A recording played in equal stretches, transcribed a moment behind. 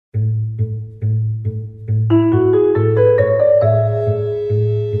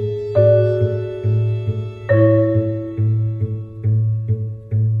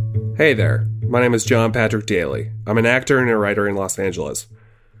Hey there, my name is John Patrick Daly. I'm an actor and a writer in Los Angeles.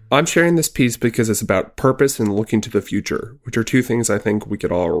 I'm sharing this piece because it's about purpose and looking to the future, which are two things I think we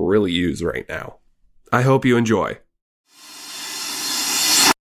could all really use right now. I hope you enjoy.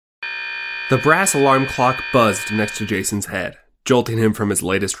 The brass alarm clock buzzed next to Jason's head, jolting him from his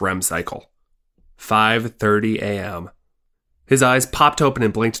latest REM cycle. 5:30 a.m. His eyes popped open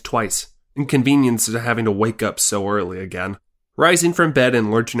and blinked twice, inconvenienced at having to wake up so early again. Rising from bed and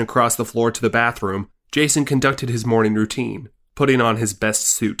lurching across the floor to the bathroom, Jason conducted his morning routine, putting on his best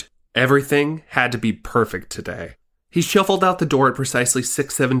suit. Everything had to be perfect today. He shuffled out the door at precisely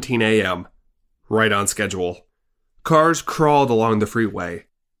 6:17 a.m. Right on schedule. Cars crawled along the freeway.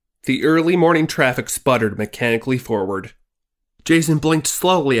 The early morning traffic sputtered mechanically forward. Jason blinked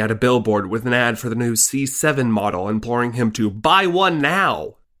slowly at a billboard with an ad for the new C7 model imploring him to buy one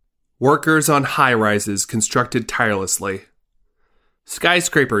now. Workers on high-rises constructed tirelessly.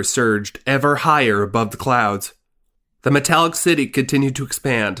 Skyscrapers surged ever higher above the clouds. The metallic city continued to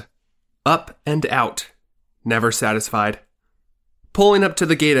expand. Up and out. Never satisfied. Pulling up to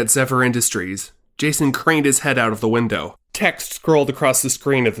the gate at Zephyr Industries, Jason craned his head out of the window. Text scrolled across the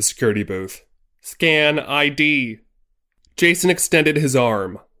screen at the security booth. Scan ID. Jason extended his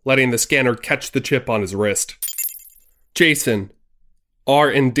arm, letting the scanner catch the chip on his wrist. Jason.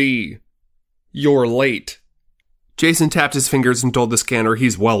 R&D. You're late. Jason tapped his fingers and told the scanner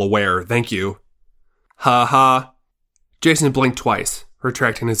he's well aware, thank you. Ha ha. Jason blinked twice,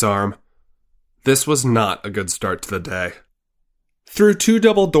 retracting his arm. This was not a good start to the day. Through 2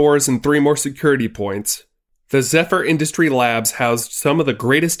 double doors and 3 more security points, the Zephyr Industry Labs housed some of the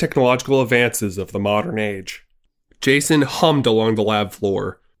greatest technological advances of the modern age. Jason hummed along the lab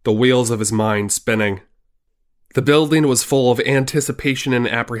floor, the wheels of his mind spinning. The building was full of anticipation and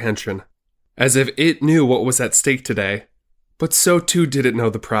apprehension, as if it knew what was at stake today, but so too did it know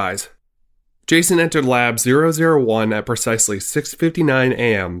the prize. Jason entered Lab 001 at precisely 6:59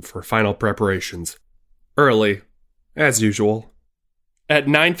 a.m. for final preparations. Early, as usual. At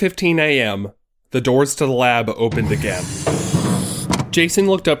 9:15 a.m., the doors to the lab opened again. Jason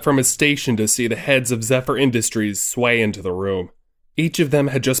looked up from his station to see the heads of Zephyr Industries sway into the room. Each of them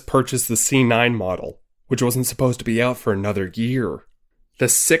had just purchased the C9 model, which wasn't supposed to be out for another year. The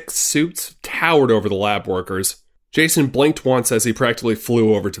 6 suits towered over the lab workers. Jason blinked once as he practically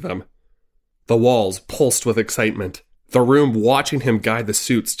flew over to them. The walls pulsed with excitement, the room watching him guide the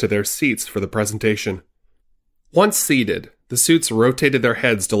suits to their seats for the presentation. Once seated, the suits rotated their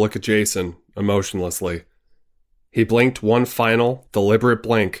heads to look at Jason, emotionlessly. He blinked one final, deliberate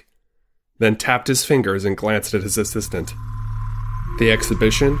blink, then tapped his fingers and glanced at his assistant. The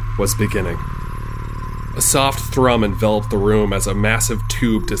exhibition was beginning. A soft thrum enveloped the room as a massive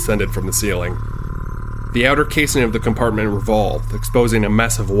tube descended from the ceiling. The outer casing of the compartment revolved, exposing a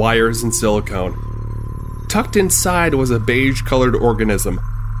mess of wires and silicone. Tucked inside was a beige-colored organism,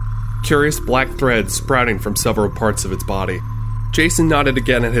 curious black threads sprouting from several parts of its body. Jason nodded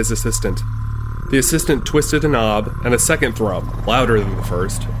again at his assistant. The assistant twisted a knob, and a second thrum, louder than the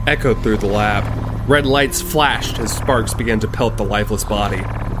first, echoed through the lab. Red lights flashed as sparks began to pelt the lifeless body.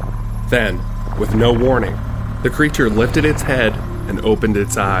 Then, with no warning, the creature lifted its head and opened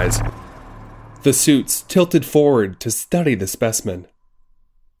its eyes. The suits tilted forward to study the specimen.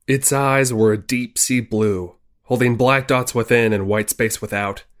 Its eyes were a deep sea blue, holding black dots within and white space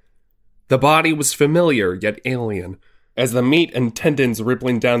without. The body was familiar yet alien, as the meat and tendons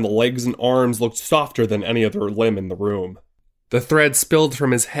rippling down the legs and arms looked softer than any other limb in the room. The threads spilled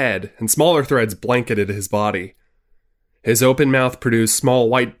from his head, and smaller threads blanketed his body. His open mouth produced small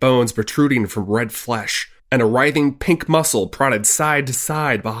white bones protruding from red flesh, and a writhing pink muscle prodded side to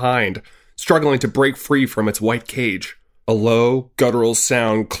side behind, struggling to break free from its white cage. A low, guttural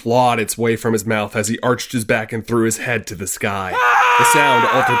sound clawed its way from his mouth as he arched his back and threw his head to the sky. The sound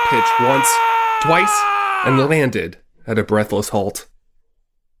altered pitch once, twice, and landed at a breathless halt.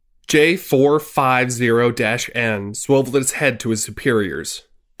 J450-N swiveled its head to his superiors,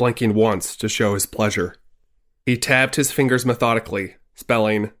 blinking once to show his pleasure. He tapped his fingers methodically,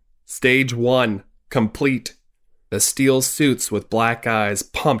 spelling, Stage 1, complete. The steel suits with black eyes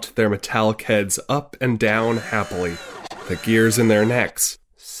pumped their metallic heads up and down happily, the gears in their necks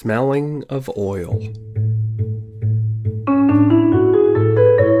smelling of oil.